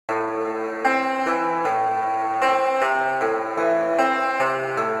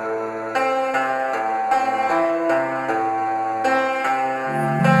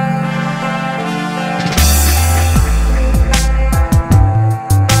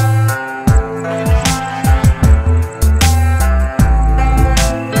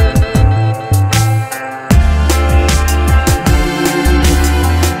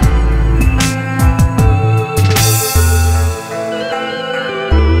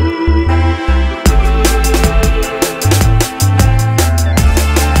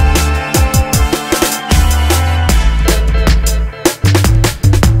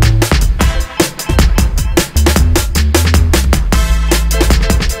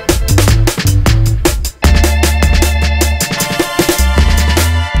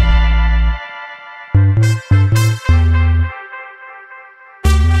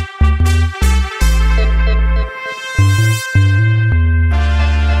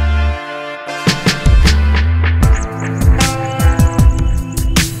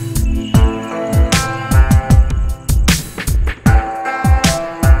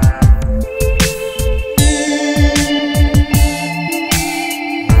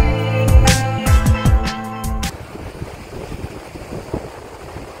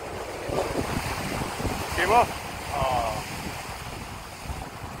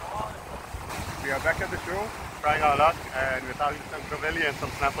against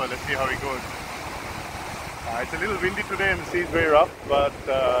some snapper. Let's see how it goes. It's a little windy today and the sea is very rough, but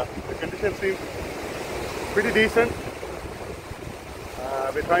the conditions seem pretty decent.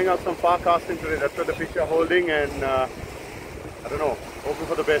 We're trying out some far casting today. That's what the fish are holding, and I don't know, hoping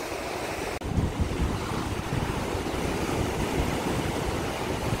for the best.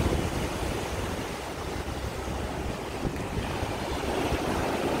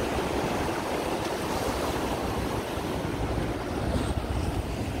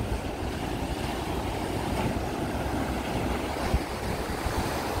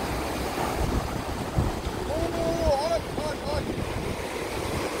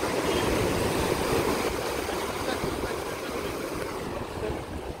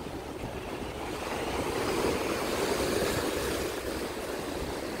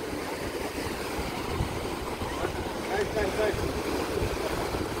 Nice.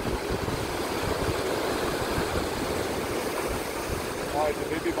 Oh, it's a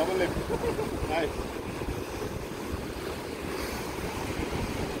baby bubble lip. Nice.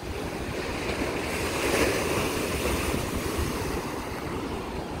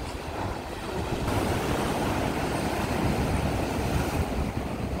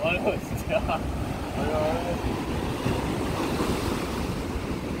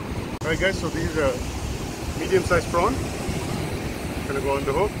 Alright guys, so these are medium-sized prawn. Gonna go on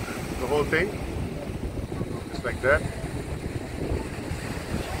the hook, the whole thing, just like that.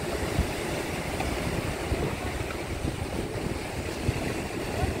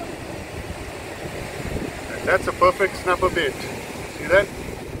 And that's a perfect snapper bait. See that?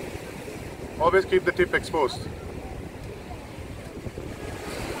 Always keep the tip exposed.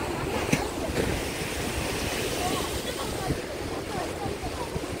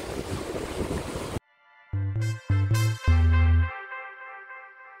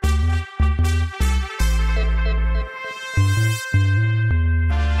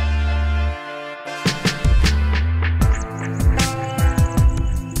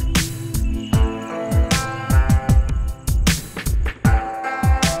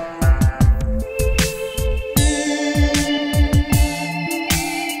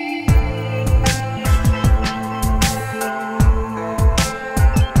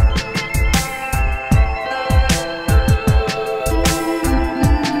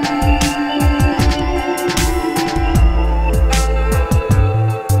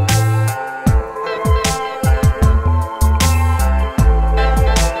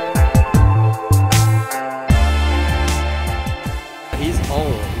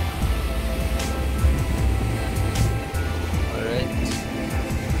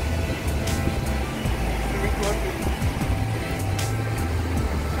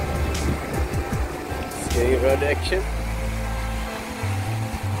 Rod action.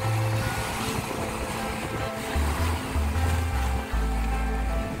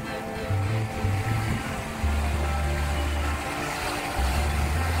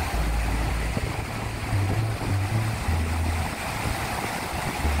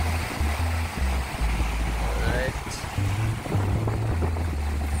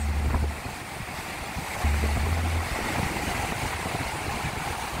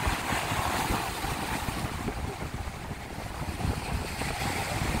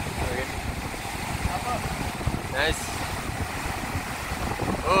 Nice.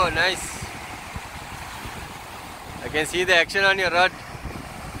 Oh, nice. I can see the action on your rod.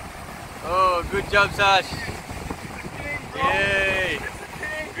 Oh, good job, Sash. Yay.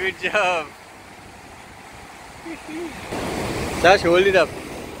 Good job. Sash, hold it up.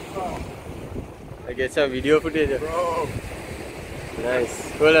 I get some video footage. Bro.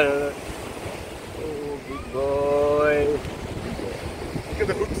 Nice. Hold on. Oh, big boy. Look at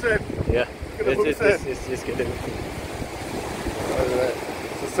the hook set. Yeah. Just get it. Alright.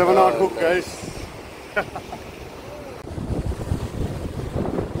 It's a 7-aught hook, nice. guys.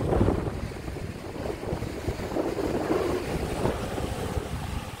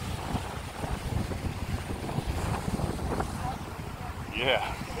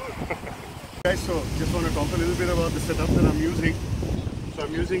 Yeah. Guys, so just want to talk a little bit about the setup that I'm using. So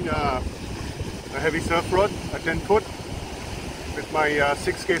I'm using a heavy surf rod, a 10-foot, with my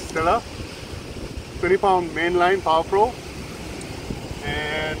 6K Stella, 20-pound mainline Power Pro,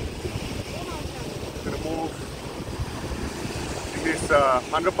 and I'm going to move in this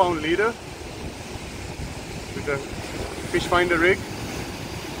 100-pound leader with a fish finder rig,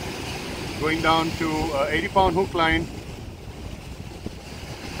 going down to 80-pound hook line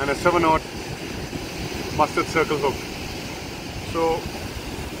and a 7-aught mustard circle hook. So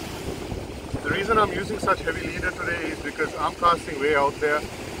the reason I'm using such heavy leader today is because I'm casting way out there.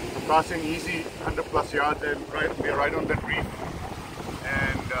 I'm casting easy 100+ yards, and we are right on that reef.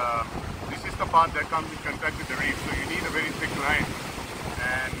 this is the part that comes in contact with the reef, so you need a very thick line,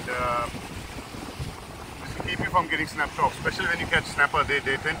 and this will keep you from getting snapped off. Especially when you catch snapper, they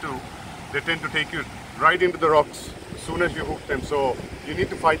tend to take you right into the rocks as soon as you hook them. So you need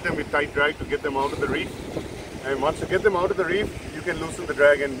to fight them with tight drag to get them out of the reef. And once you get them out of the reef, you can loosen the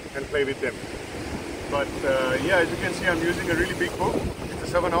drag and play with them. But yeah, as you can see, I'm using a really big hook.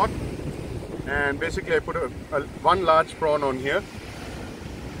 It's a 7/0, and basically I put one large prawn on here.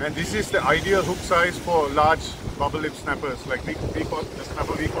 And this is the ideal hook size for large bubble lip snappers. Like the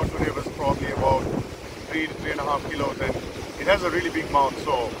snapper we caught today was probably about 3 to 3.5 kilos, and it has a really big mouth.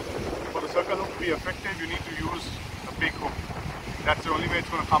 So for the circle hook to be effective, you need to use a big hook. That's the only way it's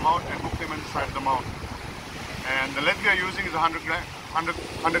going to come out and hook them inside the mouth. And the lead we are using is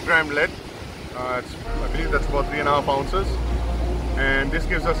 100 gram lead. I believe that's about 3.5 ounces. And this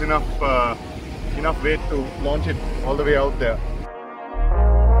gives us enough weight to launch it all the way out there.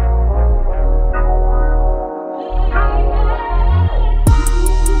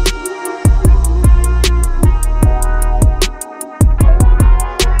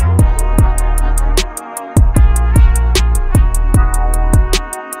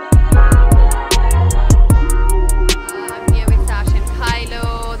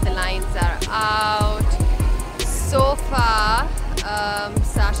 So far,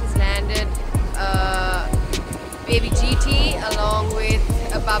 Sasha's landed baby GT along with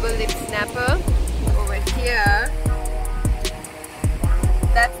a bubble lip snapper over here.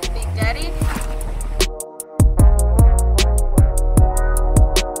 That's the Big Daddy.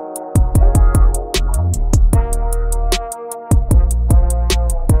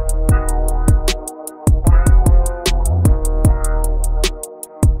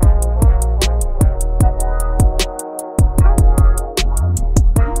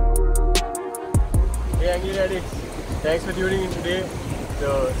 Addicts, thanks for tuning in today.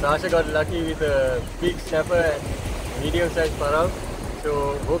 So Sasha got lucky with a big snapper and medium sized parang.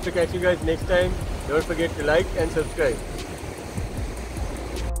 So hope to catch you guys next time. Don't forget to like and subscribe.